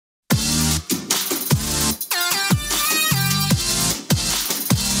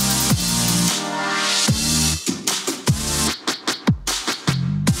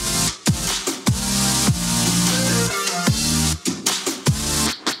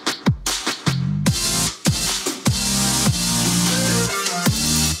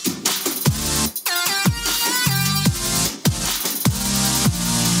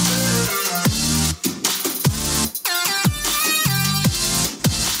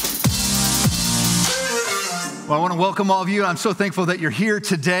Well, I want to welcome all of you. I'm so thankful that you're here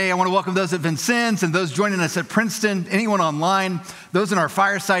today. I want to welcome those at Vincennes and those joining us at Princeton, anyone online, those in our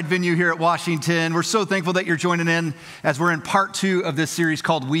Fireside venue here at Washington. We're so thankful that you're joining in as we're in part 2 of this series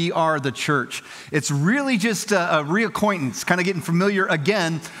called We Are the Church. It's really just a reacquaintance, kind of getting familiar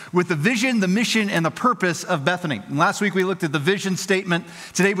again with the vision, the mission, and the purpose of Bethany. And last week we looked at the vision statement.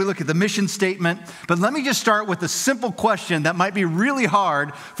 Today we look at the mission statement. But let me just start with a simple question that might be really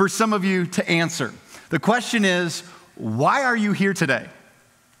hard for some of you to answer. The question is, why are you here today?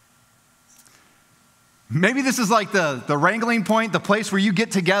 Maybe this is like the wrangling point, the place where you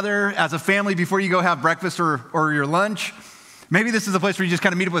get together as a family before you go have breakfast or your lunch. Maybe this is the place where you just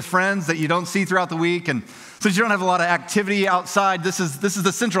kind of meet up with friends that you don't see throughout the week. And since you don't have a lot of activity outside, this is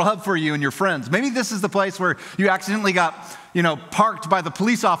the central hub for you and your friends. Maybe this is the place where you accidentally got, parked by the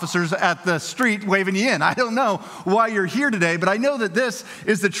police officers at the street waving you in. I don't know why you're here today, but I know that this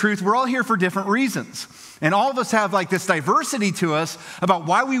is the truth. We're all here for different reasons. And all of us have like this diversity to us about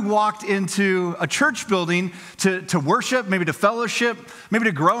why we walked into a church building to worship, maybe to fellowship, maybe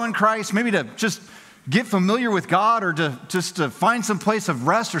to grow in Christ, maybe to just get familiar with God or to find some place of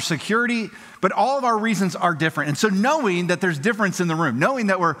rest or security. But all of our reasons are different. And so knowing that there's difference in the room, knowing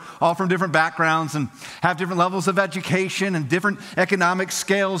that we're all from different backgrounds and have different levels of education and different economic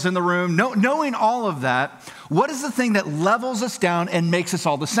scales in the room, knowing all of that, what is the thing that levels us down and makes us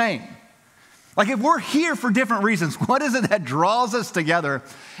all the same? Like if we're here for different reasons, what is it that draws us together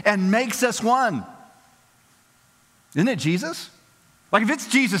and makes us one? Isn't it Jesus? Like if it's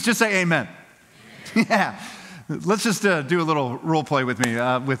Jesus, just say amen. Yeah. Let's just do a little role play with me.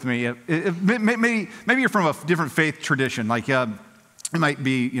 Maybe you're from a different faith tradition, like you might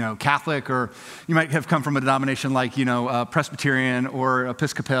be, Catholic, or you might have come from a denomination like, Presbyterian or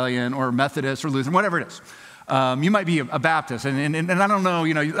Episcopalian or Methodist or Lutheran, whatever it is. You might be a Baptist, and I don't know,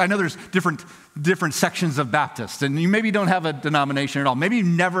 I know there's different sections of Baptists, and you maybe don't have a denomination at all. Maybe you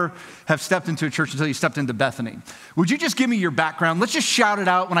never have stepped into a church until you stepped into Bethany. Would you just give me your background? Let's just shout it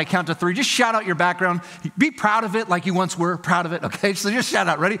out when I count to 3. Just shout out your background. Be proud of it like you once were proud of it, okay? So just shout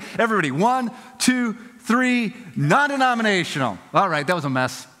out. Ready? Everybody. 1, 2, 3, non-denominational. All right, that was a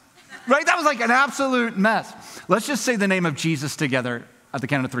mess. Right? That was like an absolute mess. Let's just say the name of Jesus together at the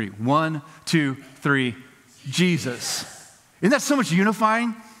count of 3. 1, 2, 3, Jesus. Isn't that so much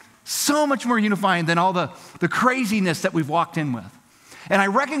unifying? So much more unifying than all the craziness that we've walked in with. And I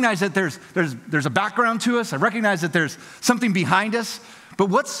recognize that there's a background to us. I recognize that there's something behind us. But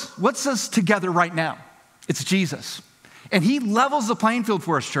what's us together right now? It's Jesus. And he levels the playing field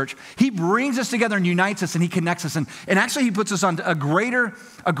for us, church. He brings us together and unites us, and he connects us. And actually he puts us on a greater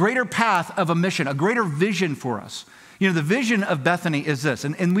path of a mission, a greater vision for us. The vision of Bethany is this,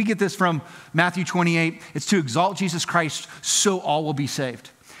 and we get this from Matthew 28. It's to exalt Jesus Christ so all will be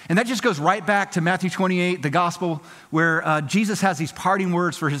saved. And that just goes right back to Matthew 28, the gospel, where Jesus has these parting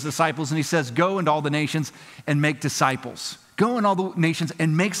words for his disciples, and he says, go into all the nations and make disciples. Go in all the nations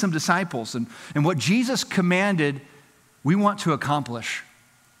and make some disciples. And what Jesus commanded, we want to accomplish.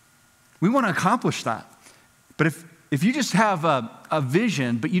 We want to accomplish that. But if you just have a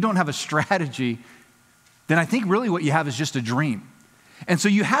vision, but you don't have a strategy, then I think really what you have is just a dream. And so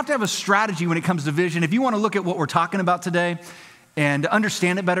you have to have a strategy when it comes to vision. If you want to look at what we're talking about today and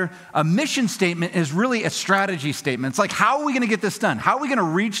understand it better, a mission statement is really a strategy statement. It's like, how are we going to get this done? How are we going to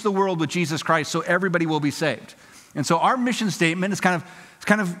reach the world with Jesus Christ so everybody will be saved? And so our mission statement is kind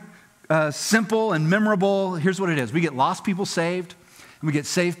of simple and memorable. Here's what it is. We get lost people saved, and we get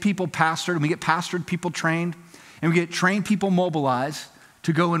saved people pastored, and we get pastored people trained, and we get trained people mobilized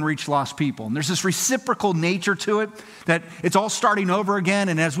to go and reach lost people. And there's this reciprocal nature to it, that it's all starting over again.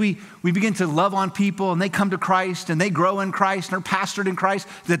 And as we begin to love on people and they come to Christ and they grow in Christ and are pastored in Christ,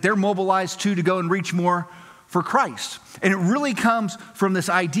 that they're mobilized too to go and reach more for Christ. And it really comes from this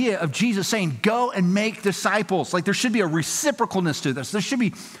idea of Jesus saying, go and make disciples. Like there should be a reciprocalness to this. There should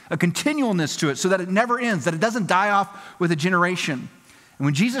be a continualness to it so that it never ends, that it doesn't die off with a generation. And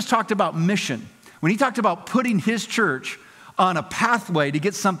when Jesus talked about mission, when he talked about putting his church on a pathway to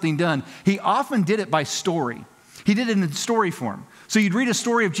get something done, he often did it by story. He did it in story form. So you'd read a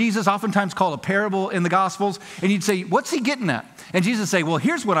story of Jesus, oftentimes called a parable in the Gospels, and you'd say, what's he getting at? And Jesus would say, well,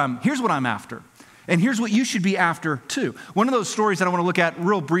 here's what I'm after. And here's what you should be after too. One of those stories that I want to look at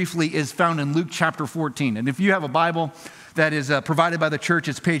real briefly is found in Luke chapter 14. And if you have a Bible that is provided by the church,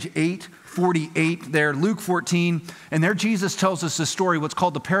 it's page 848 there, Luke 14. And there Jesus tells us this story, what's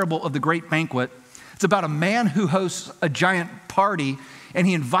called the parable of the great banquet. It's about a man who hosts a giant party, and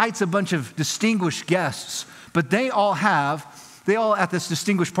he invites a bunch of distinguished guests, but they all at this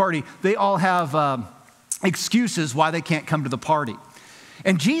distinguished party, they all have excuses why they can't come to the party.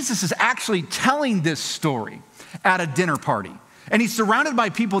 And Jesus is actually telling this story at a dinner party. And he's surrounded by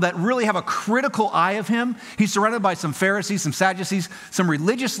people that really have a critical eye of him. He's surrounded by some Pharisees, some Sadducees, some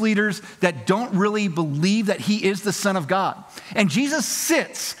religious leaders that don't really believe that he is the Son of God. And Jesus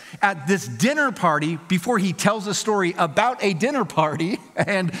sits at this dinner party before he tells a story about a dinner party.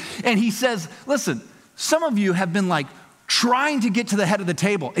 And he says, listen, some of you have been like trying to get to the head of the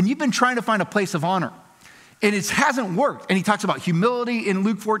table, and you've been trying to find a place of honor. And it hasn't worked. And he talks about humility in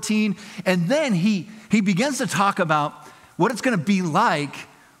Luke 14. And then he begins to talk about what it's going to be like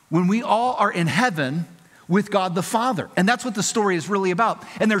when we all are in heaven with God the Father. And that's what the story is really about.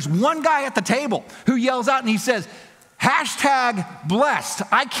 And there's one guy at the table who yells out and he says, #blessed.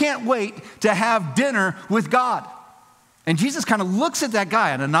 I can't wait to have dinner with God. And Jesus kind of looks at that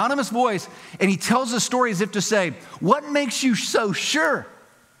guy, an anonymous voice, and he tells the story as if to say, what makes you so sure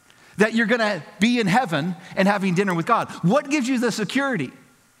that you're going to be in heaven and having dinner with God? What gives you the security?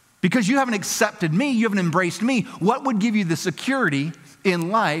 Because you haven't accepted me, you haven't embraced me. What would give you the security in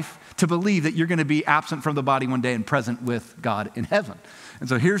life to believe that you're going to be absent from the body one day and present with God in heaven? And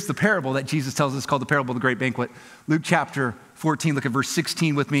so here's the parable that Jesus tells us called the parable of the great banquet. Luke chapter 14, look at verse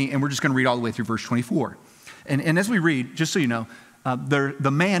 16 with me, and we're just going to read all the way through verse 24. And as we read, just so you know,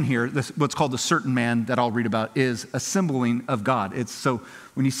 the man here, what's called the certain man that I'll read about, is a symboling of God. So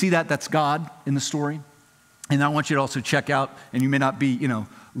when you see that, that's God in the story. And I want you to also check out, and you may not be,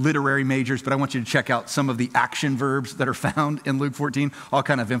 literary majors, but I want you to check out some of the action verbs that are found in Luke 14. I'll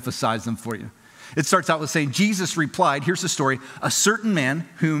kind of emphasize them for you. It starts out with saying, Jesus replied, here's the story, a certain man,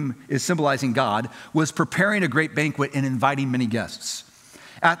 whom is symbolizing God, was preparing a great banquet and inviting many guests.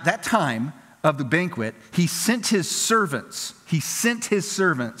 At that time of the banquet, he sent his servants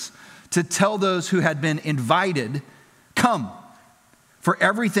to tell those who had been invited, come, for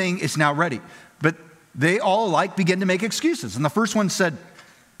everything is now ready. But they all alike began to make excuses. And the first one said,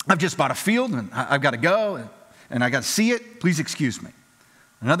 I've just bought a field and I've got to go and I got to see it. Please excuse me.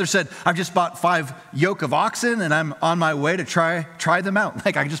 Another said, I've just bought 5 yoke of oxen and I'm on my way to try them out.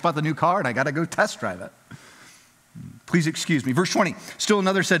 Like I just bought the new car and I got to go test drive it. Please excuse me. Verse 20, still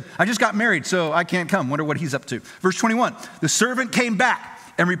another said, I just got married, so I can't come. Wonder what he's up to. Verse 21, the servant came back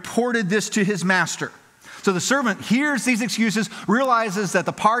and reported this to his master. So the servant hears these excuses, realizes that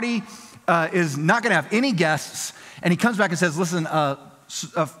the party is not going to have any guests, and he comes back and says, listen,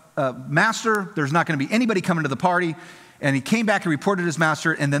 master, there's not going to be anybody coming to the party. And he came back and reported his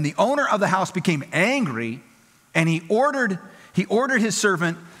master, and then the owner of the house became angry, and he ordered his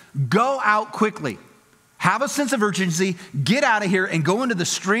servant, go out quickly. Have a sense of urgency, get out of here, and go into the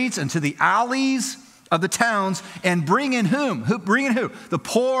streets and to the alleys of the towns and bring in whom? Bring in who? The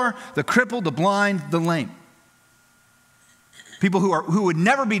poor, the crippled, the blind, the lame. People who would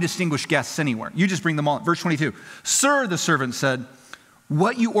never be distinguished guests anywhere. You just bring them all. Verse 22, sir, the servant said,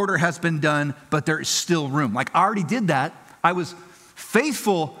 what you order has been done, but there is still room. Like I already did that. I was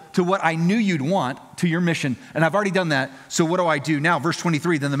faithful to what I knew you'd want, to your mission, and I've already done that, so what do I do now? Verse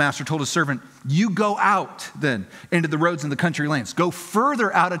 23, then the master told his servant, you go out then into the roads and the country lanes. Go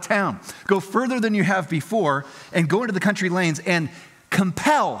further out of town. Go further than you have before, and go into the country lanes and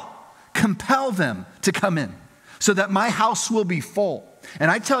compel them to come in, so that my house will be full.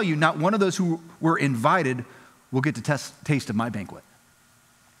 And I tell you, not one of those who were invited will get to taste of my banquet.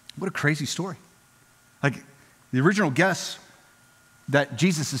 What a crazy story. Like the original guests that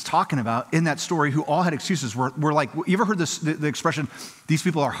Jesus is talking about in that story, who all had excuses, were like, you ever heard the expression, these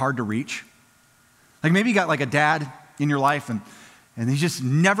people are hard to reach? Like maybe you got like a dad in your life and he just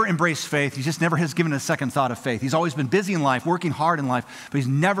never embraced faith. He just never has given a second thought of faith. He's always been busy in life, working hard in life, but he's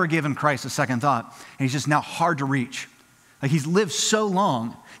never given Christ a second thought. And he's just now hard to reach. Like he's lived so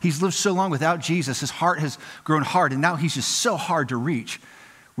long without Jesus. His heart has grown hard, and now he's just so hard to reach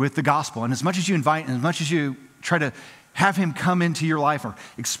with the gospel. And as much as you invite, and as much as you try to have him come into your life or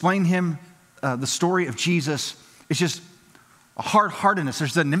explain him the story of Jesus, it's just a hard-heartedness.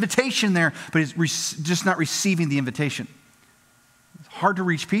 There's an invitation there, but he's just not receiving the invitation. It's hard to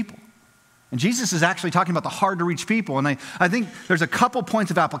reach people. And Jesus is actually talking about the hard to reach people. And I think there's a couple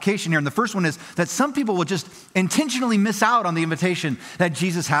points of application here. And the first one is that some people will just intentionally miss out on the invitation that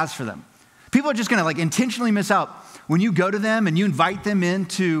Jesus has for them. People are just going to like intentionally miss out. When you go to them and you invite them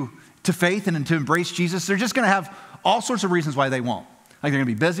into faith and to embrace Jesus, they're just going to have all sorts of reasons why they won't. Like they're going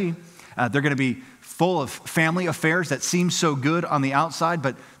to be busy. They're going to be full of family affairs that seem so good on the outside,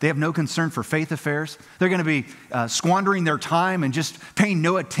 but they have no concern for faith affairs. They're going to be squandering their time and just paying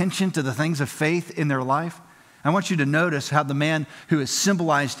no attention to the things of faith in their life. I want you to notice how the man who is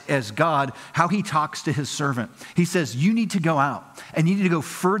symbolized as God, how he talks to his servant. He says, you need to go out and you need to go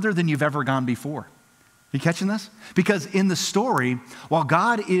further than you've ever gone before. You catching this? Because in the story, while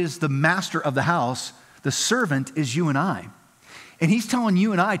God is the master of the house, The servant is you and I. And he's telling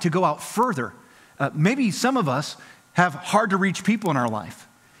you and I to go out further. Maybe some of us have hard to reach people in our life.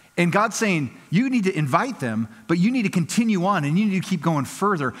 And God's saying, you need to invite them, but you need to continue on and you need to keep going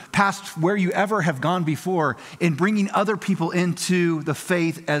further past where you ever have gone before in bringing other people into the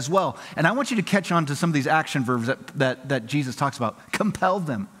faith as well. And I want you to catch on to some of these action verbs that Jesus talks about. Compel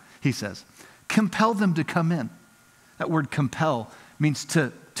them, he says. Compel them to come in. That word compel means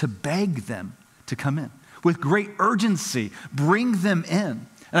to beg them to come in. With great urgency, bring them in.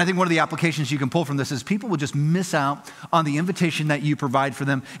 And I think one of the applications you can pull from this is people will just miss out on the invitation that you provide for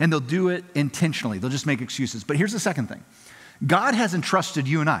them, and they'll do it intentionally. They'll just make excuses. But here's the second thing. God has entrusted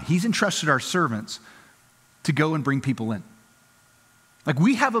you and I. He's entrusted our servants to go and bring people in. Like,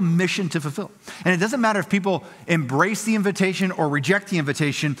 we have a mission to fulfill. And it doesn't matter if people embrace the invitation or reject the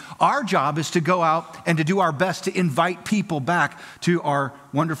invitation. Our job is to go out and to do our best to invite people back to our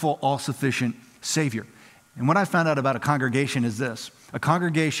wonderful, all-sufficient Savior. And what I found out about a congregation is this. A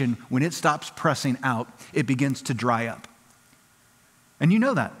congregation, when it stops pressing out, it begins to dry up. And you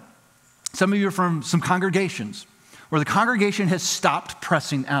know that. Some of you are from some congregations where the congregation has stopped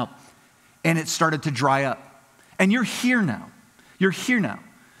pressing out and it started to dry up. And you're here now. You're here now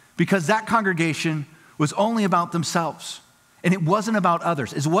because that congregation was only about themselves. And it wasn't about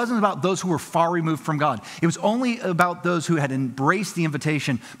others. It wasn't about those who were far removed from God. It was only about those who had embraced the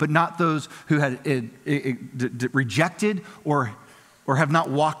invitation, but not those who had rejected or have not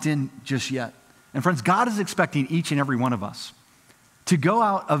walked in just yet. And friends, God is expecting each and every one of us to go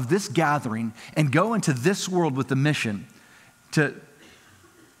out of this gathering and go into this world with the mission to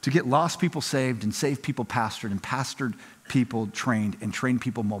get lost people saved and saved people pastored and pastored people trained and trained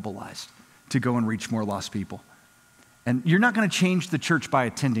people mobilized to go and reach more lost people. And you're not going to change the church by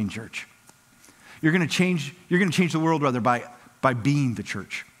attending church. You're going to change the world rather by being the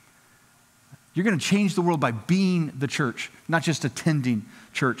church. You're going to change the world by being the church, not just attending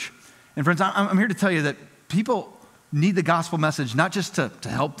church. And friends, I'm here to tell you that people need the gospel message not just to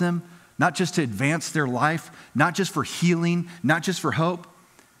help them, not just to advance their life, not just for healing, not just for hope.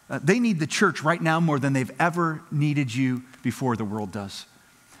 They need the church right now more than they've ever needed you before the world does.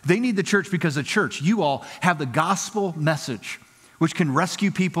 They need the church because the church, you all, have the gospel message, which can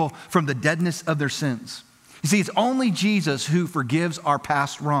rescue people from the deadness of their sins. You see, it's only Jesus who forgives our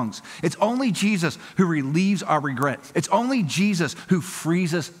past wrongs. It's only Jesus who relieves our regret. It's only Jesus who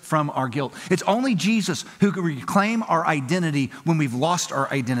frees us from our guilt. It's only Jesus who can reclaim our identity when we've lost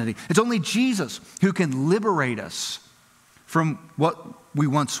our identity. It's only Jesus who can liberate us from what we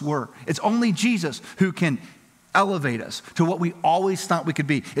once were. It's only Jesus who can elevate us to what we always thought we could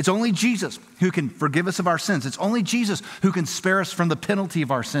be. It's only Jesus who can forgive us of our sins. It's only Jesus who can spare us from the penalty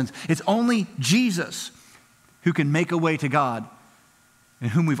of our sins. It's only Jesus who can make a way to God and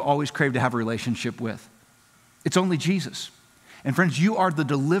whom we've always craved to have a relationship with. It's only Jesus. And friends, you are the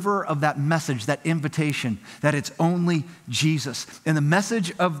deliverer of that message, that invitation, that it's only Jesus. And the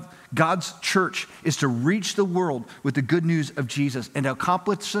message of God's church is to reach the world with the good news of Jesus. And to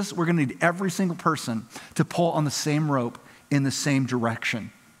accomplish this, we're going to need every single person to pull on the same rope in the same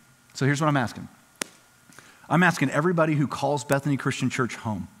direction. So here's what I'm asking. I'm asking everybody who calls Bethany Christian Church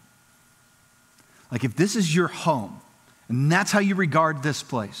home. Like, if this is your home, and that's how you regard this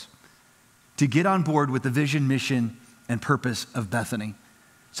place, to get on board with the vision, mission, and purpose of Bethany,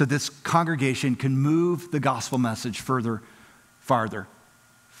 so this congregation can move the gospel message further, farther,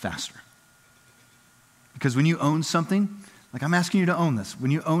 faster. Because when you own something, like I'm asking you to own this,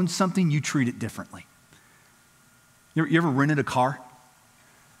 when you own something, you treat it differently. You ever rented a car?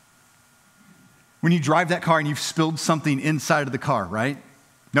 When you drive that car and you've spilled something inside of the car, right?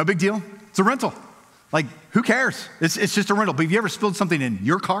 No big deal. It's a rental. Like, who cares? It's just a rental. But have you ever spilled something in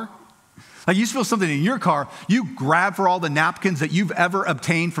your car? Like, you spill something in your car, you grab for all the napkins that you've ever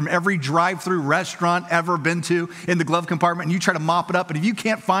obtained from every drive-through restaurant ever been to in the glove compartment, and you try to mop it up. But if you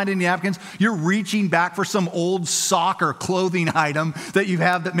can't find any napkins, you're reaching back for some old sock or clothing item that you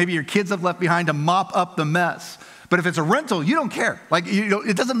have that maybe your kids have left behind to mop up the mess. But if it's a rental, you don't care. Like,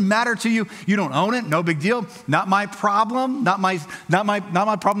 it doesn't matter to you. You don't own it. No big deal. Not my problem. Not my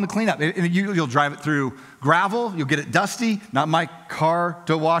problem to clean up. You'll drive it through gravel. You'll get it dusty. Not my car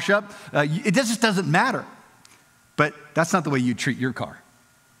to wash up. It just doesn't matter. But that's not the way you treat your car.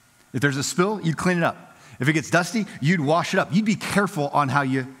 If there's a spill, you'd clean it up. If it gets dusty, you'd wash it up. You'd be careful on how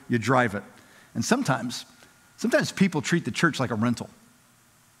you drive it. And sometimes people treat the church like a rental.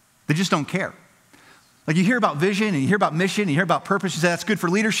 They just don't care. Like, you hear about vision and you hear about mission and you hear about purpose. You say, that's good for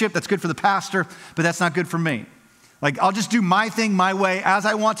leadership, that's good for the pastor, but that's not good for me. Like, I'll just do my thing my way as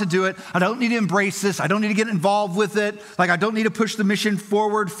I want to do it. I don't need to embrace this. I don't need to get involved with it. Like, I don't need to push the mission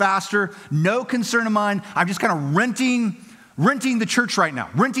forward faster. No concern of mine. I'm just kind of renting the church right now,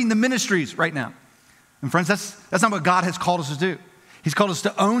 renting the ministries right now. And friends, that's not what God has called us to do. He's called us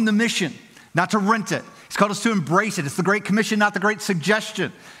to own the mission, not to rent it. He's called us to embrace it. It's the Great Commission, not the Great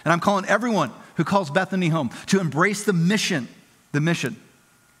Suggestion. And I'm calling everyone who calls Bethany home to embrace the mission, the mission.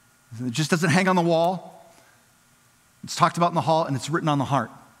 It just doesn't hang on the wall. It's talked about in the hall, and it's written on the heart.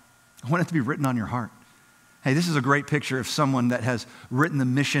 I want it to be written on your heart. Hey, this is a great picture of someone that has written the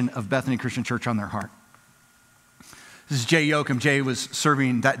mission of Bethany Christian Church on their heart. This is Jay Yoakum. Jay was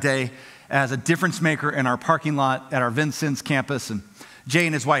serving that day as a difference maker in our parking lot at our Vincennes campus. And Jay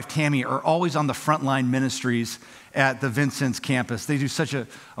and his wife, Tammy, are always on the frontline ministries at the Vincennes campus. They do such a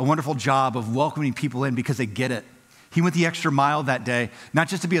wonderful job of welcoming people in because they get it. He went the extra mile that day, not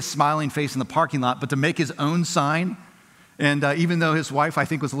just to be a smiling face in the parking lot, but to make his own sign. And even though his wife, I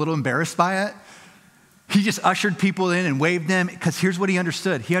think, was a little embarrassed by it, he just ushered people in and waved them, because here's what he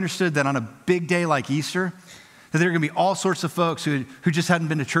understood. He understood that on a big day like Easter, that there are going to be all sorts of folks who just hadn't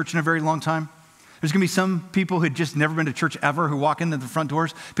been to church in a very long time. There's going to be some people who had just never been to church ever who walk into the front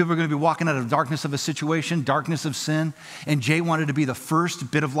doors. People are going to be walking out of darkness of a situation, darkness of sin. And Jay wanted to be the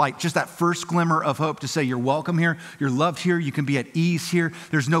first bit of light, just that first glimmer of hope to say, you're welcome here, you're loved here, you can be at ease here.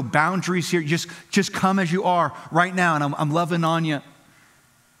 There's no boundaries here. Just come as you are right now, and I'm loving on you.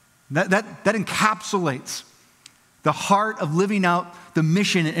 That encapsulates the heart of living out the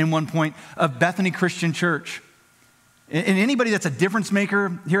mission in one point of Bethany Christian Church. And anybody that's a difference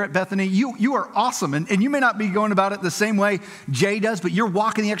maker here at Bethany, you are awesome. And you may not be going about it the same way Jay does, but you're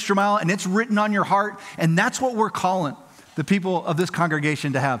walking the extra mile, and it's written on your heart. And that's what we're calling the people of this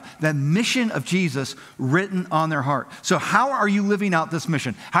congregation to have, that mission of Jesus written on their heart. So how are you living out this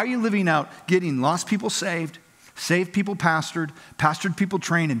mission? How are you living out getting lost people saved, saved people pastored, pastored people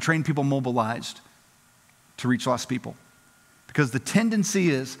trained, and trained people mobilized to reach lost people? Because the tendency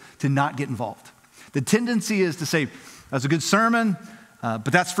is to not get involved. The tendency is to say, that's a good sermon, but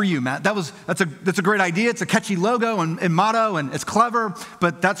that's for you, Matt. That's a great idea. It's a catchy logo and motto, and it's clever,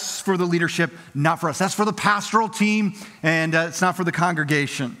 but that's for the leadership, not for us. That's for the pastoral team, and it's not for the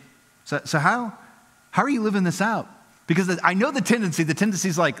congregation. So how are you living this out? Because I know the tendency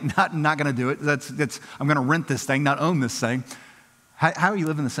is like, not going to do it. I'm going to rent this thing, not own this thing. How are you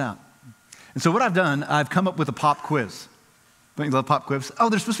living this out? And so what I've done, I've come up with a pop quiz. Don't you love pop quiz? Oh,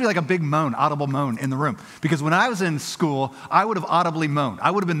 there's supposed to be like a big moan, audible moan in the room. Because when I was in school, I would have audibly moaned.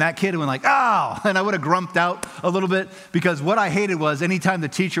 I would have been that kid who went like, oh, and I would have grumped out a little bit, because what I hated was anytime the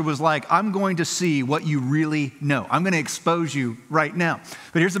teacher was like, I'm going to see what you really know. I'm going to expose you right now.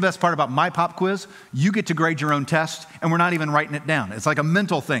 But here's the best part about my pop quiz. You get to grade your own test, and we're not even writing it down. It's like a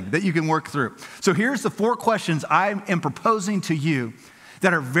mental thing that you can work through. So here's the 4 questions I am proposing to you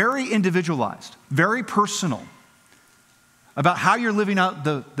that are very individualized, very personal, about how you're living out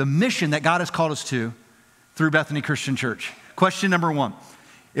the mission that God has called us to through Bethany Christian Church. Question number 1.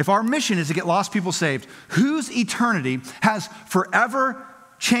 If our mission is to get lost people saved, whose eternity has forever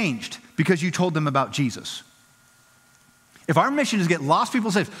changed because you told them about Jesus? If our mission is to get lost people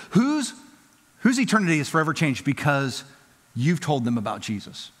saved, whose eternity is forever changed because you've told them about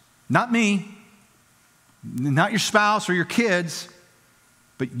Jesus? Not me, not your spouse or your kids,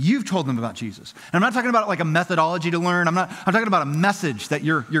 but you've told them about Jesus. And I'm not talking about like a methodology to learn. I'm talking about a message that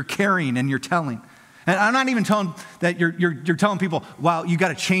you're carrying and you're telling. And I'm not even telling that you're telling people, wow, you got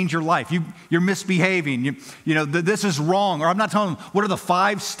to change your life. You're misbehaving. This is wrong. Or I'm not telling them what are the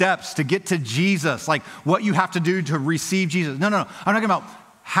 5 steps to get to Jesus, like what you have to do to receive Jesus. No. I'm talking about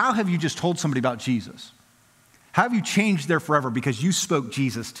how have you just told somebody about Jesus? How have you changed their forever because you spoke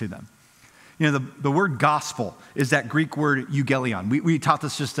Jesus to them? The word gospel is that Greek word euangelion. We taught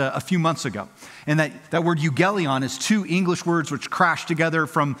this just a few months ago. And that word euangelion is 2 English words which crash together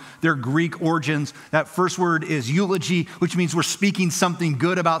from their Greek origins. That first word is eulogy, which means we're speaking something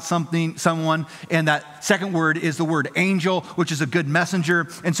good about someone. And that second word is the word angel, which is a good messenger.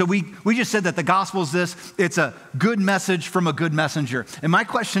 And so we just said that the gospel is this. It's a good message from a good messenger. And my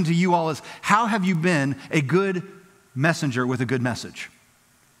question to you all is, how have you been a good messenger with a good message?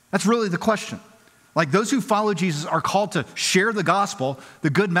 That's really the question. Like, those who follow Jesus are called to share the gospel, the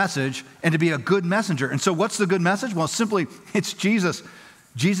good message, and to be a good messenger. And so what's the good message? Well, simply, it's Jesus.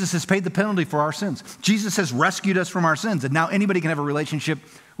 Jesus has paid the penalty for our sins. Jesus has rescued us from our sins, and now anybody can have a relationship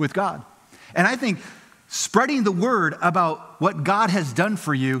with God. And I think spreading the word about what God has done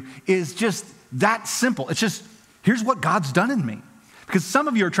for you is just that simple. It's just, here's what God's done in me. Because some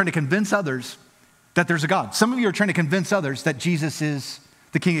of you are trying to convince others that there's a God. Some of you are trying to convince others that Jesus is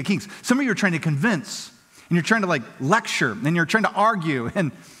the King of Kings. Some of you are trying to convince and you're trying to like lecture, and you're trying to argue,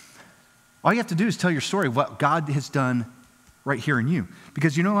 and all you have to do is tell your story of what God has done right here in you.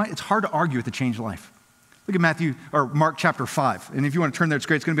 Because you know what? It's hard to argue with a changed life. Look at Mark chapter 5. And if you want to turn there, it's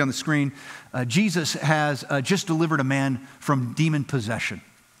great. It's going to be on the screen. Jesus has just delivered a man from demon possession.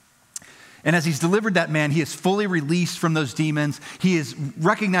 And as he's delivered that man, he is fully released from those demons. He is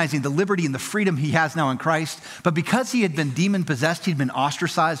recognizing the liberty and the freedom he has now in Christ. But because he had been demon possessed, he'd been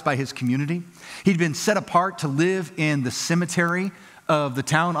ostracized by his community. He'd been set apart to live in the cemetery of the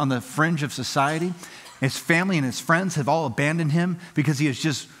town on the fringe of society. His family and his friends have all abandoned him because he is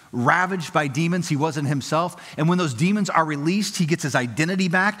just ravaged by demons. He wasn't himself. And when those demons are released, he gets his identity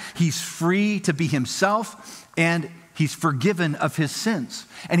back. He's free to be himself, and he's forgiven of his sins.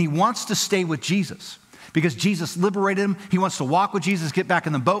 And he wants to stay with Jesus because Jesus liberated him. He wants to walk with Jesus, get back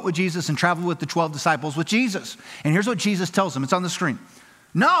in the boat with Jesus, and travel with the 12 disciples with Jesus. And here's what Jesus tells him. It's on the screen.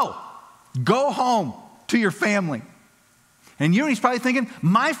 No, go home to your family. And you know what he's probably thinking?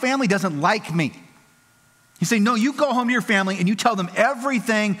 My family doesn't like me. He's saying, no, you go home to your family and you tell them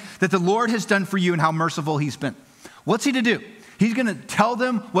everything that the Lord has done for you and how merciful he's been. What's he to do? He's going to tell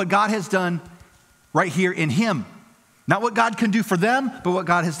them what God has done right here in him. Not what God can do for them, but what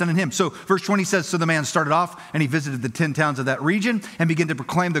God has done in him. So verse 20 says, so the man started off and he visited the 10 towns of that region and began to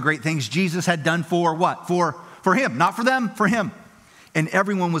proclaim the great things Jesus had done for what? For him, not for them, for him. And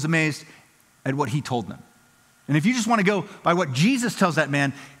everyone was amazed at what he told them. And if you just want to go by what Jesus tells that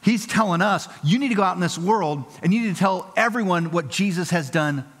man, he's telling us, you need to go out in this world and you need to tell everyone what Jesus has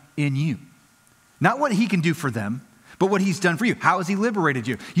done in you. Not what he can do for them, but what he's done for you. How has he liberated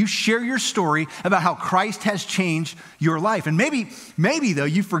you? You share your story about how Christ has changed your life. And maybe though,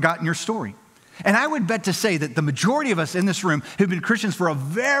 you've forgotten your story. And I would bet to say that the majority of us in this room who've been Christians for a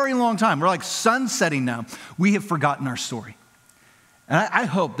very long time, we're like sunsetting now, we have forgotten our story. And I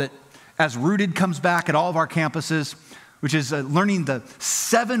hope that as Rooted comes back at all of our campuses, which is learning the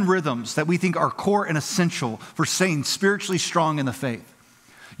 7 rhythms that we think are core and essential for staying spiritually strong in the faith,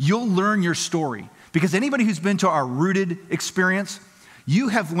 you'll learn your story. Because anybody who's been to our Rooted experience, you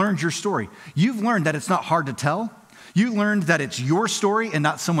have learned your story. You've learned that it's not hard to tell. You learned that it's your story and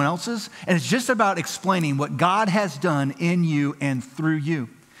not someone else's. And it's just about explaining what God has done in you and through you.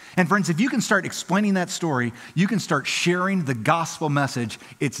 And friends, if you can start explaining that story, you can start sharing the gospel message.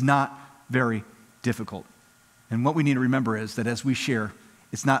 It's not very difficult. And what we need to remember is that as we share,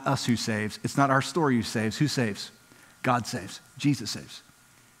 it's not us who saves. It's not our story who saves. Who saves? God saves. Jesus saves.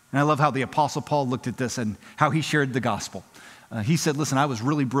 And I love how the Apostle Paul looked at this and how he shared the gospel. He said, listen, I was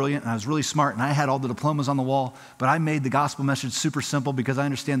really brilliant and I was really smart and I had all the diplomas on the wall, but I made the gospel message super simple because I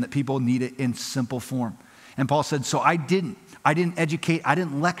understand that people need it in simple form. And Paul said, so I didn't educate, I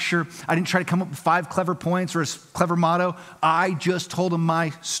didn't lecture, I didn't try to come up with 5 clever points or a clever motto. I just told him my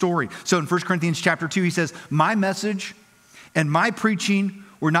story. So in 1 Corinthians chapter 2, he says, my message and my preaching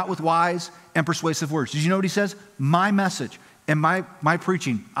were not with wise and persuasive words. Did you know what he says? My message and my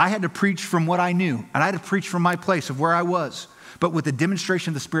preaching. I had to preach from what I knew, and I had to preach from my place of where I was, but with the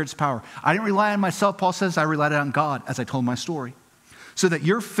demonstration of the Spirit's power. I didn't rely on myself, Paul says, I relied on God as I told my story, so that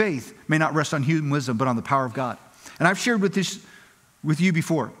your faith may not rest on human wisdom, but on the power of God. And I've shared with you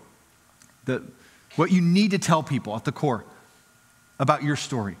before what you need to tell people at the core about your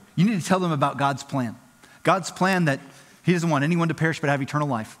story. You need to tell them about God's plan. God's plan that he doesn't want anyone to perish but have eternal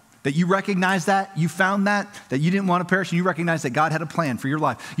life. That you recognize that, you found that you didn't want to perish, and you recognize that God had a plan for your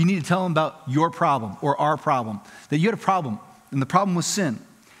life. You need to tell them about your problem or our problem. That you had a problem, and the problem was sin.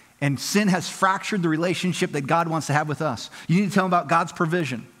 And sin has fractured the relationship that God wants to have with us. You need to tell them about God's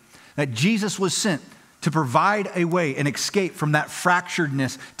provision. That Jesus was sent to provide a way, an escape from that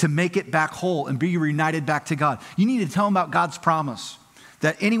fracturedness to make it back whole and be reunited back to God. You need to tell them about God's promise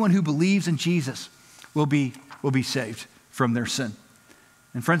that anyone who believes in Jesus will be saved from their sin.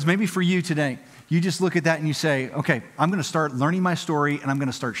 And friends, maybe for you today, you just look at that and you say, okay, I'm going to start learning my story and I'm going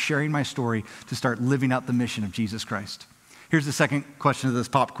to start sharing my story to start living out the mission of Jesus Christ. Here's the second question of this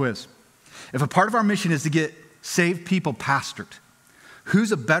pop quiz. If a part of our mission is to get saved people pastored,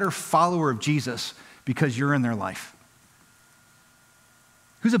 who's a better follower of Jesus because you're in their life?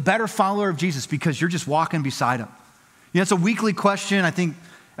 Who's a better follower of Jesus because you're just walking beside him? You know, it's a weekly question. I think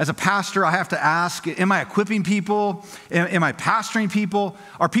as a pastor, I have to ask, am I equipping people? Am I pastoring people?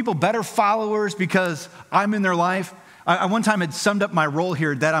 Are people better followers because I'm in their life? I one time had summed up my role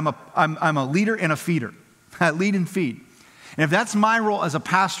here that I'm a leader and a feeder. I lead and feed. And if that's my role as a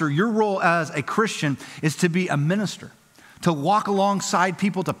pastor, your role as a Christian is to be a minister, to walk alongside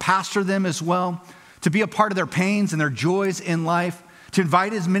people, to pastor them as well, to be a part of their pains and their joys in life, to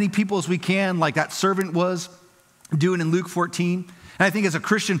invite as many people as we can, like that servant was, doing in Luke 14. And I think as a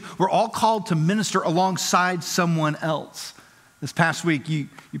Christian, we're all called to minister alongside someone else. This past week, you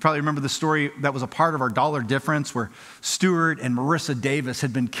probably remember the story that was a part of our dollar difference where Stuart and Marissa Davis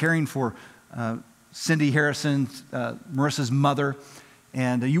had been caring for Cindy Harrison, Marissa's mother.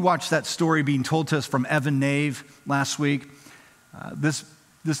 And you watched that story being told to us from Evan Nave last week. This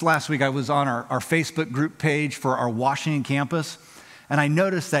last week, I was on our Facebook group page for our Washington campus, and I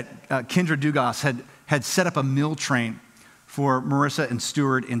noticed that Kendra Dugas had set up a meal train for Marissa and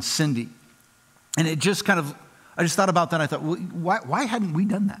Stuart and Cindy. And it just I just thought about that. I thought, well, why hadn't we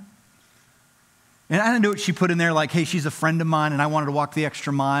done that? And I know what she put in there, like, hey, she's a friend of mine, and I wanted to walk the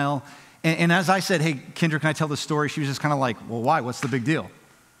extra mile. And as I said, hey, Kendra, can I tell the story? She was just kind of like, well, why? What's the big deal?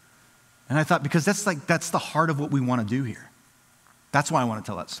 And I thought, because that's the heart of what we want to do here. That's why I want to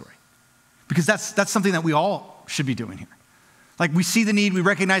tell that story. Because that's something that we all should be doing here. Like, we see the need, we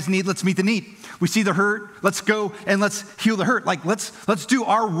recognize the need, let's meet the need. We see the hurt, let's go and let's heal the hurt. Like, let's do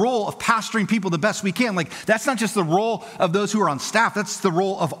our role of pastoring people the best we can. Like, that's not just the role of those who are on staff, that's the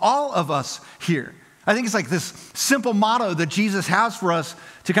role of all of us here. I think it's like this simple motto that Jesus has for us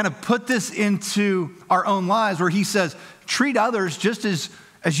to kind of put this into our own lives, where he says, treat others just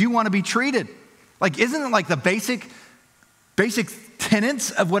as you want to be treated. Like, isn't it like the basic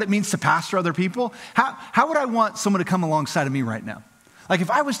tenets of what it means to pastor other people? How would I want someone to come alongside of me right now? Like, if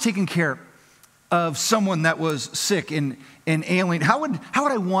I was taking care of someone that was sick and alien, how would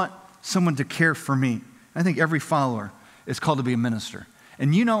I want someone to care for me? I think every follower is called to be a minister. And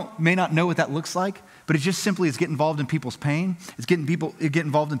may not know what that looks like, but it just simply is get involved in people's pain. It's get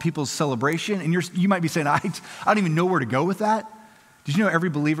involved in people's celebration. And you might be saying, I don't even know where to go with that. Did you know every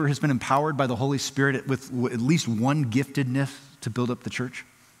believer has been empowered by the Holy Spirit with at least one giftedness to build up the church?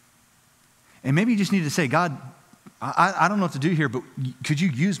 And maybe you just need to say, God, I don't know what to do here, but could you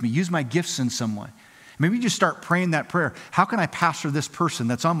use me? Use my gifts in some way. Maybe you just start praying that prayer. How can I pastor this person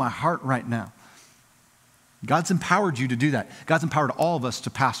that's on my heart right now? God's empowered you to do that. God's empowered all of us to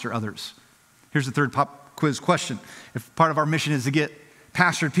pastor others. Here's the third pop quiz question. If part of our mission is to get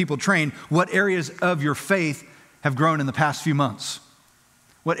pastored people trained, what areas of your faith have grown in the past few months?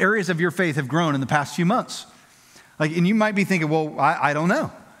 What areas of your faith have grown in the past few months? Like, and you might be thinking, well, I don't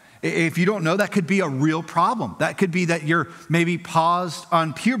know. If you don't know, that could be a real problem. That could be that you're maybe paused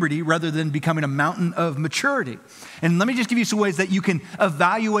on puberty rather than becoming a mountain of maturity. And let me just give you some ways that you can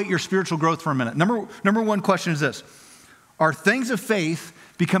evaluate your spiritual growth for a minute. Number one question is this: are things of faith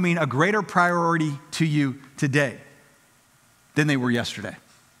becoming a greater priority to you today than they were yesterday?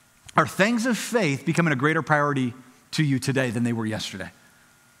 Are things of faith becoming a greater priority to you today than they were yesterday?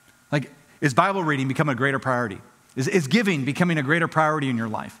 Like, is Bible reading becoming a greater priority? Is giving becoming a greater priority in your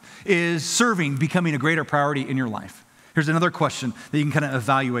life? Is serving becoming a greater priority in your life? Here's another question that you can kind of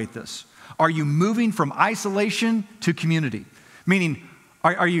evaluate this. Are you moving from isolation to community? Meaning,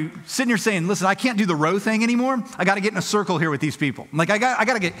 are you sitting here saying, listen, I can't do the row thing anymore. I got to get in a circle here with these people. Like, I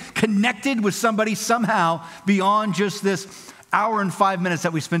got to get connected with somebody somehow beyond just this hour and 5 minutes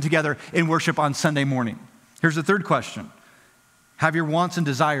that we spend together in worship on Sunday morning. Here's the third question. Have your wants and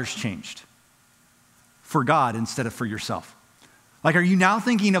desires changed for God instead of for yourself? Like, are you now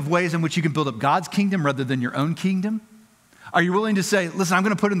thinking of ways in which you can build up God's kingdom rather than your own kingdom? Are you willing to say, listen, I'm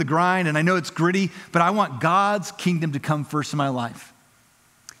going to put in the grind, and I know it's gritty, but I want God's kingdom to come first in my life.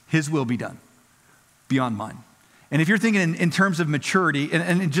 His will be done beyond mine. And if you're thinking in terms of maturity,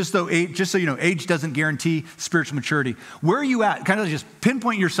 and just so you know, age doesn't guarantee spiritual maturity, where are you at? Kind of just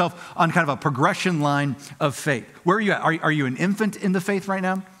pinpoint yourself on kind of a progression line of faith. Where are you at? Are you an infant in the faith right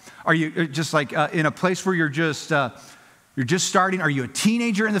now? Are you just like in a place where you're just starting? Are you a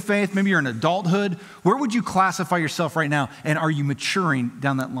teenager in the faith? Maybe you're in adulthood. Where would you classify yourself right now? And are you maturing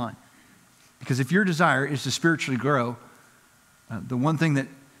down that line? Because if your desire is to spiritually grow, the one thing that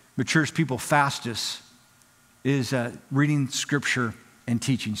matures people fastest is reading Scripture and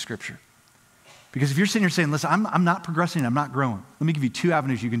teaching Scripture. Because if you're sitting here saying, listen, I'm not progressing, I'm not growing, let me give you two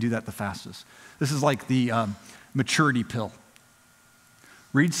avenues you can do that the fastest. This is like the maturity pill.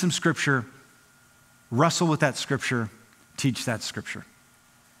 Read some Scripture, wrestle with that Scripture, teach that Scripture.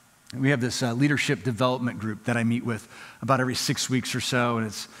 And we have this leadership development group that I meet with about every 6 weeks or so, and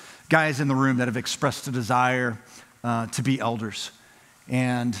it's guys in the room that have expressed a desire to be elders.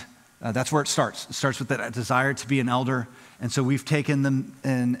 And that's where it starts. It starts with that desire to be an elder. And so we've taken them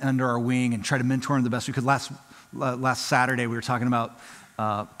under our wing and tried to mentor them the best we could. Last Saturday, we were talking about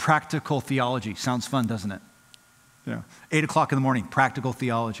practical theology. Sounds fun, doesn't it? 8 o'clock in the morning, practical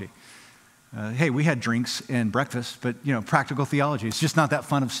theology. Hey, we had drinks and breakfast, but practical theology, it's just not that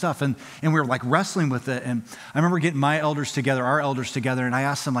fun of stuff. And we were like wrestling with it. And I remember getting our elders together, and I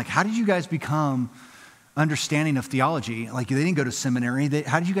asked them, like, how did you guys become understanding of theology. Like, they didn't go to seminary.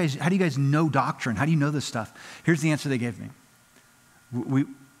 How do you guys know doctrine? How do you know this stuff? Here's the answer they gave me.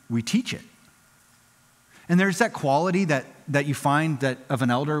 We teach it. And there's that quality that you find that of an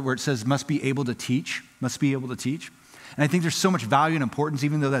elder where it says must be able to teach. And I think there's so much value and importance,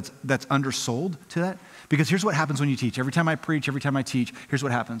 even though that's undersold to that. Because here's what happens when you teach. Every time I preach, every time I teach, here's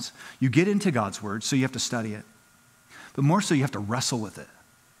what happens. You get into God's word, so you have to study it. But more so, you have to wrestle with it.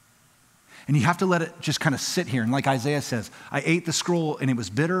 And you have to let it just kind of sit here. And like Isaiah says, I ate the scroll and it was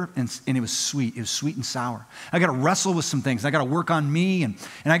bitter and it was sweet. It was sweet and sour. I got to wrestle with some things. I got to work on me and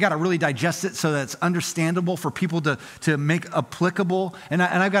I got to really digest it so that it's understandable for people to make applicable. And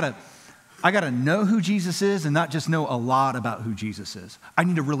I got to know who Jesus is and not just know a lot about who Jesus is. I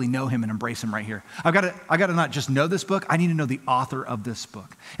need to really know him and embrace him right here. I got to not just know this book. I need to know the author of this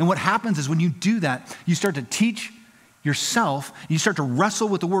book. And what happens is when you do that, you start to teach yourself, you start to wrestle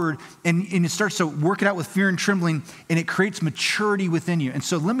with the word, and it starts to work it out with fear and trembling, and it creates maturity within you. And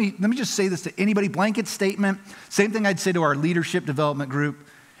so let me just say this to anybody, blanket statement, same thing I'd say to our leadership development group.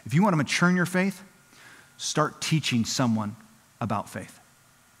 If you want to mature in your faith, start teaching someone about faith.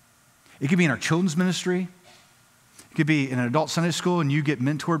 It could be in our children's ministry. It could be in an adult Sunday school and you get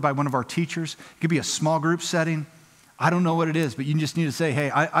mentored by one of our teachers. It could be a small group setting. I don't know what it is, but you just need to say,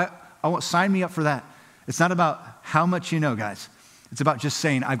 hey, I want, sign me up for that. It's not about how much you know, guys. It's about just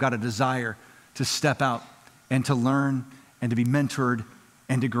saying, I've got a desire to step out and to learn and to be mentored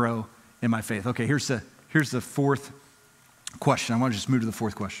and to grow in my faith. Okay, here's the fourth question. I want to just move to the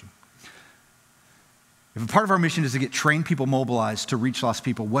fourth question. If a part of our mission is to get trained people mobilized to reach lost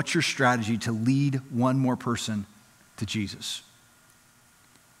people, what's your strategy to lead one more person to Jesus?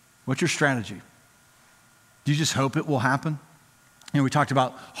 What's your strategy? Do you just hope it will happen? We talked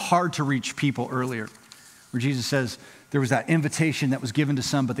about hard to reach people earlier, where Jesus says there was that invitation that was given to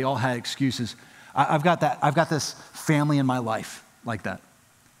some, but they all had excuses. I've got this family in my life like that.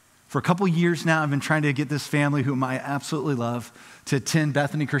 For a couple years now, I've been trying to get this family, whom I absolutely love, to attend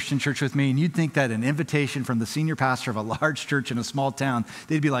Bethany Christian Church with me. And you'd think that an invitation from the senior pastor of a large church in a small town,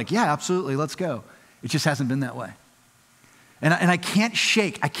 they'd be like, yeah, absolutely, let's go. It just hasn't been that way. And I can't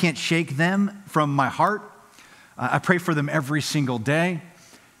shake them from my heart. I pray for them every single day.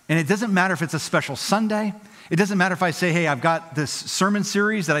 And it doesn't matter if it's a special Sunday. It doesn't matter if I say, hey, I've got this sermon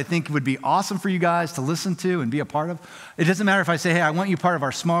series that I think would be awesome for you guys to listen to and be a part of. It doesn't matter if I say, hey, I want you part of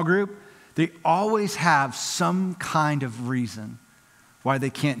our small group. They always have some kind of reason why they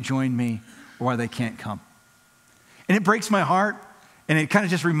can't join me or why they can't come. And it breaks my heart. And it kind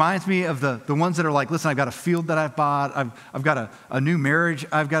of just reminds me of the ones that are like, listen, I've got a field that I've bought. I've got a new marriage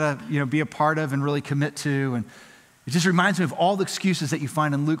I've got to be a part of and really commit to. And it just reminds me of all the excuses that you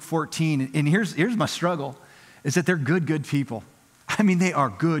find in Luke 14. And here's my struggle, is that they're good people. I mean, they are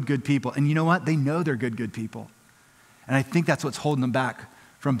good people. And you know what? They know they're good people. And I think that's what's holding them back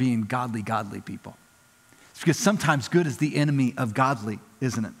from being godly people. It's because sometimes good is the enemy of godly,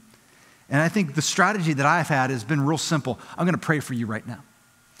 isn't it? And I think the strategy that I've had has been real simple. I'm going to pray for you right now.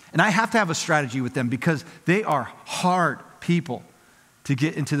 And I have to have a strategy with them because they are hard people to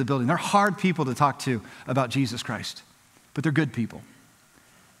get into the building. They're hard people to talk to about Jesus Christ, but they're good people.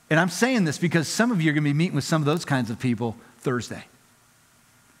 And I'm saying this because some of you are going to be meeting with some of those kinds of people Thursday.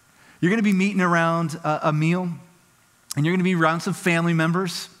 You're going to be meeting around a meal, and you're going to be around some family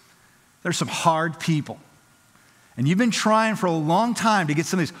members. There's some hard people. And you've been trying for a long time to get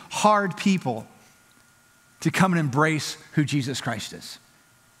some of these hard people to come and embrace who Jesus Christ is.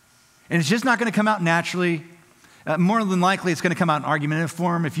 And it's just not going to come out naturally. More than likely, it's going to come out in argumentative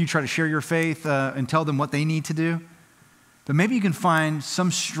form if you try to share your faith and tell them what they need to do. But maybe you can find some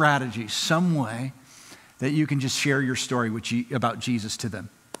strategy, some way that you can just share your story about Jesus to them.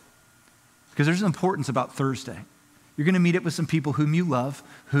 Because there's an importance about Thursday. You're going to meet up with some people whom you love,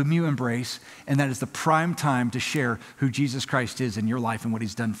 whom you embrace, and that is the prime time to share who Jesus Christ is in your life and what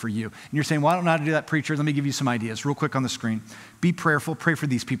he's done for you. And you're saying, well, I don't know how to do that, preacher. Let me give you some ideas real quick on the screen. Be prayerful. Pray for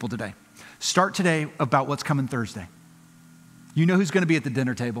these people today. Start today about what's coming Thursday. You know who's going to be at the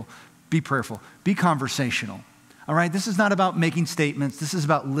dinner table. Be prayerful. Be conversational. All right? This is not about making statements. This is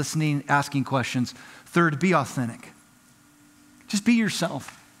about listening, asking questions. Third, be authentic. Just be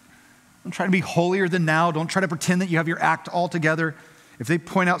yourself. Don't try to be holier than thou. Don't try to pretend that you have your act all together. If they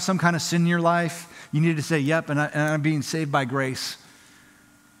point out some kind of sin in your life, you need to say, yep, and I'm being saved by grace.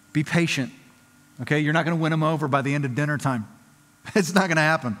 Be patient, okay? You're not going to win them over by the end of dinner time. It's not going to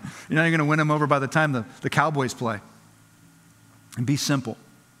happen. You're not going to win them over by the time the Cowboys play. And be simple.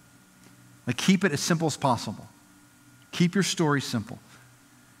 Like, keep it as simple as possible. Keep your story simple.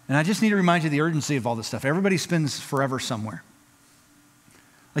 And I just need to remind you of the urgency of all this stuff. Everybody spends forever somewhere.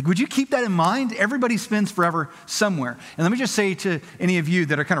 Like, would you keep that in mind? Everybody spends forever somewhere. And let me just say to any of you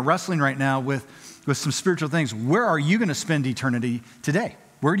that are kind of wrestling right now with some spiritual things, where are you going to spend eternity today?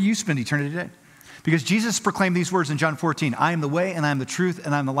 Where do you spend eternity today? Because Jesus proclaimed these words in John 14, I am the way and I am the truth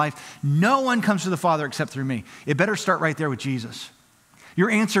and I am the life. No one comes to the Father except through me. It better start right there with Jesus.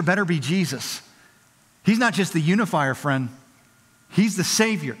 Your answer better be Jesus. He's not just the unifier, friend. He's the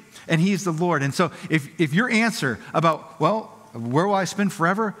Savior and He's the Lord. And so if your answer about, well, where will I spend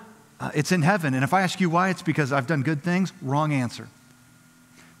forever? It's in heaven. And if I ask you why, it's because I've done good things. Wrong answer.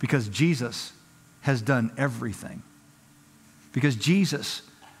 Because Jesus has done everything. Because Jesus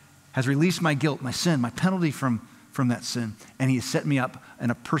has released my guilt, my sin, my penalty from that sin, and He has set me up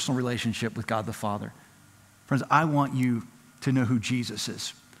in a personal relationship with God the Father. Friends, I want you to know who Jesus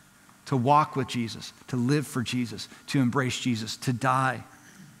is, to walk with Jesus, to live for Jesus, to embrace Jesus, to die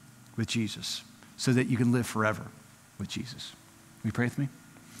with Jesus, so that you can live forever with Jesus. Will you pray with me?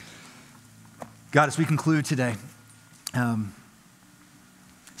 God, as we conclude today,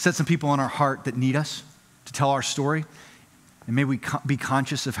 set some people on our heart that need us to tell our story. And may we be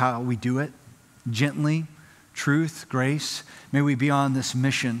conscious of how we do it, gently, truth, grace. May we be on this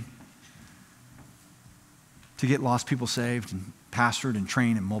mission to get lost people saved and pastored and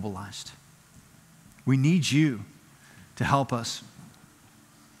trained and mobilized. We need you to help us.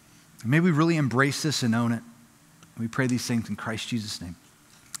 May we really embrace this and own it. We pray these things in Christ Jesus' name.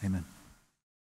 Amen.